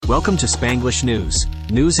Welcome to Spanglish News,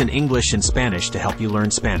 news in English and Spanish to help you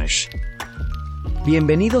learn Spanish.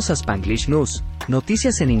 Bienvenidos a Spanglish News,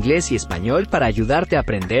 noticias en inglés y español para ayudarte a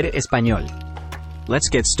aprender español. Let's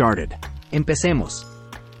get started. Empecemos.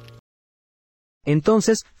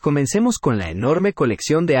 Entonces, comencemos con la enorme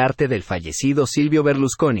colección de arte del fallecido Silvio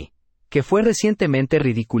Berlusconi, que fue recientemente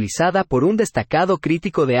ridiculizada por un destacado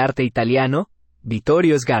crítico de arte italiano,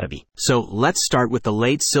 Vittorio Sgarbi. So, let's start with the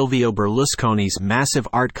late Silvio Berlusconi's massive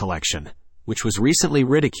art collection, which was recently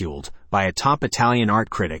ridiculed by a top Italian art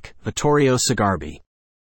critic, Vittorio Sgarbi.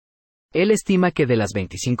 Él estima que de las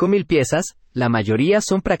 25,000 piezas, la mayoría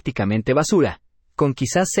son prácticamente basura, con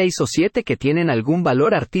quizás 6 o 7 que tienen algún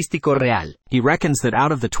valor artístico real. He reckons that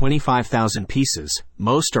out of the 25,000 pieces,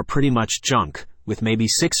 most are pretty much junk, with maybe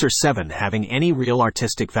 6 or 7 having any real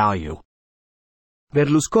artistic value.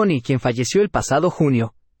 Berlusconi, quien falleció el pasado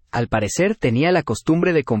junio, al parecer tenía la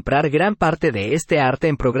costumbre de comprar gran parte de este arte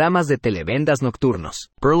en programas de televendas nocturnos.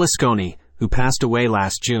 Berlusconi, who passed away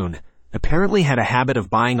last June, apparently had a habit of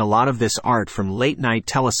buying a lot of this art from late-night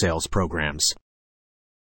telesales programs.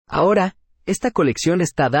 Ahora, esta colección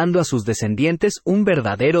está dando a sus descendientes un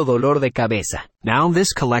verdadero dolor de cabeza. Now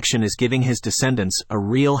this collection is giving his descendants a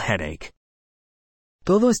real headache.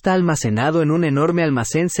 Todo está almacenado en un enorme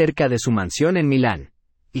almacén cerca de su mansión en Milán,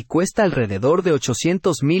 y cuesta alrededor de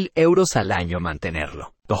 800,000 euros al año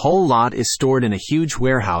mantenerlo. The whole lot is stored in a huge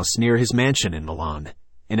warehouse near his mansion in Milan,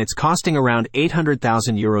 and it's costing around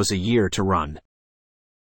 800,000 euros a year to run.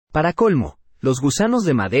 Para colmo, los gusanos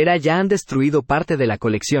de madera ya han destruido parte de la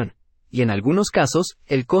colección, y en algunos casos,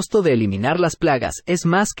 el costo de eliminar las plagas es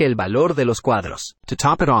más que el valor de los cuadros. To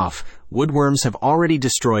top it off, woodworms have already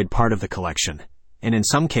destroyed part of the collection. And in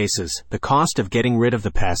some cases, the cost of getting rid of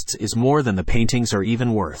the pests is more than the paintings are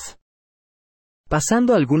even worth.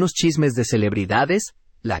 Pasando a algunos chismes de celebridades,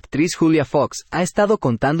 la actriz Julia Fox ha estado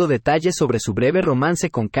contando detalles sobre su breve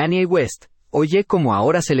romance con Kanye West, o Ye como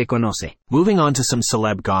ahora se le conoce. Moving on to some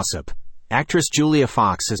celeb gossip, actress Julia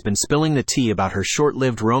Fox has been spilling the tea about her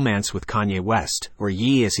short-lived romance with Kanye West, or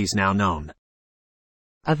Ye as he's now known.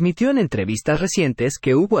 Admitió en entrevistas recientes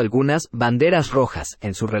que hubo algunas banderas rojas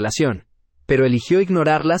en su relación, pero eligió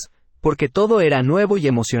ignorarlas porque todo era nuevo y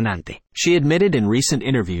emocionante. She admitted in recent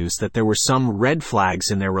interviews that there were some red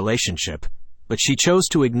flags in their relationship, but she chose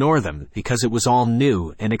to ignore them because it was all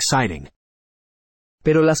new and exciting.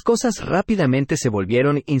 Pero las cosas rápidamente se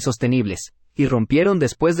volvieron insostenibles, y rompieron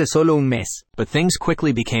después de solo un mes. But things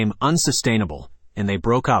quickly became unsustainable, and they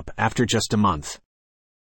broke up after just a month.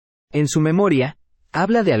 En su memoria,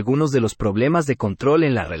 habla de algunos de los problemas de control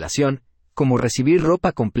en la relación, como recibir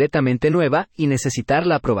ropa completamente nueva y necesitar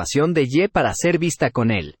la aprobación de Ye para ser vista con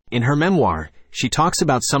él. In her memoir, she talks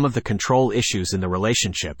about some of the control issues in the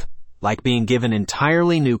relationship, like being given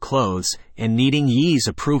entirely new clothes and needing Ye's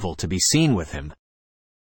approval to be seen with him.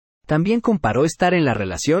 También comparó estar en la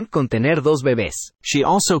relación con tener 2 bebés. She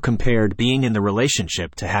also compared being in the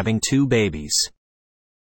relationship to having 2 babies.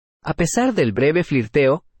 A pesar del breve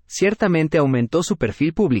flirteo, ciertamente aumentó su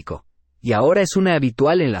perfil público, y ahora es una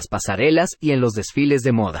habitual en las pasarelas y en los desfiles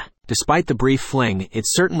de moda. Despite the brief fling, it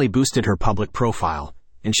certainly boosted her public profile,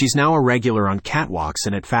 and she's now a regular on catwalks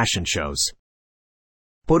and at fashion shows.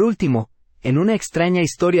 Por último, en una extraña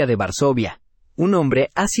historia de Varsovia, un hombre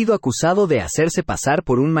ha sido acusado de hacerse pasar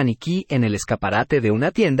por un maniquí en el escaparate de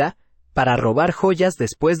una tienda para robar joyas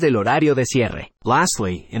después del horario de cierre.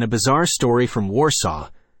 Lastly, in a bizarre story from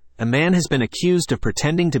Warsaw, a man has been accused of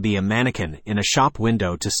pretending to be a mannequin in a shop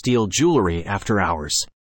window to steal jewelry after hours.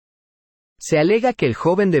 Se alega que el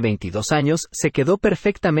joven de 22 años se quedó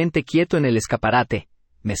perfectamente quieto en el escaparate,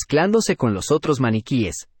 mezclándose con los otros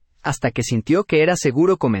maniquíes, hasta que sintió que era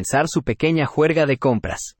seguro comenzar su pequeña juerga de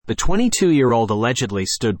compras. The 22-year-old allegedly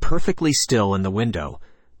stood perfectly still in the window,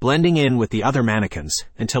 blending in with the other mannequins,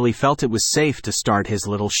 until he felt it was safe to start his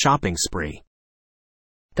little shopping spree.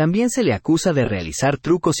 También se le acusa de realizar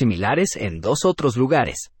trucos similares en 2 otros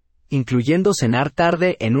lugares, incluyendo cenar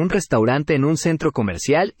tarde en un restaurante en un centro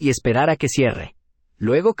comercial y esperar a que cierre,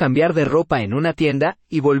 luego cambiar de ropa en una tienda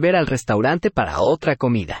y volver al restaurante para otra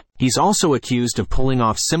comida. He's also accused of pulling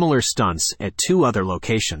off similar stunts at 2 other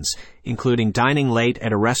locations, including dining late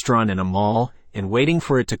at a restaurant in a mall and waiting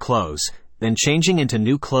for it to close, then changing into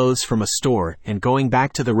new clothes from a store and going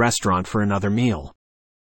back to the restaurant for another meal.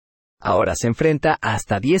 Ahora se enfrenta a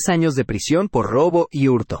hasta 10 años de prisión por robo y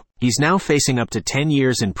hurto. He's now facing up to 10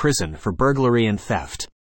 years in prison for burglary and theft.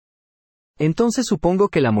 Entonces supongo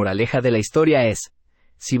que la moraleja de la historia es,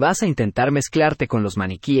 si vas a intentar mezclarte con los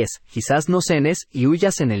maniquíes, quizás no cenes y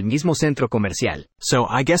huyas en el mismo centro comercial. So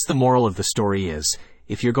I guess the moral of the story is,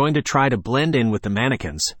 if you're going to try to blend in with the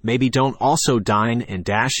mannequins, maybe don't also dine and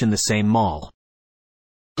dash in the same mall.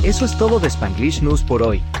 Eso es todo de Spanglish News por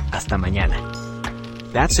hoy. Hasta mañana.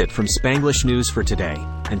 That's it from Spanglish News for today.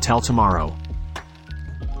 Until tomorrow.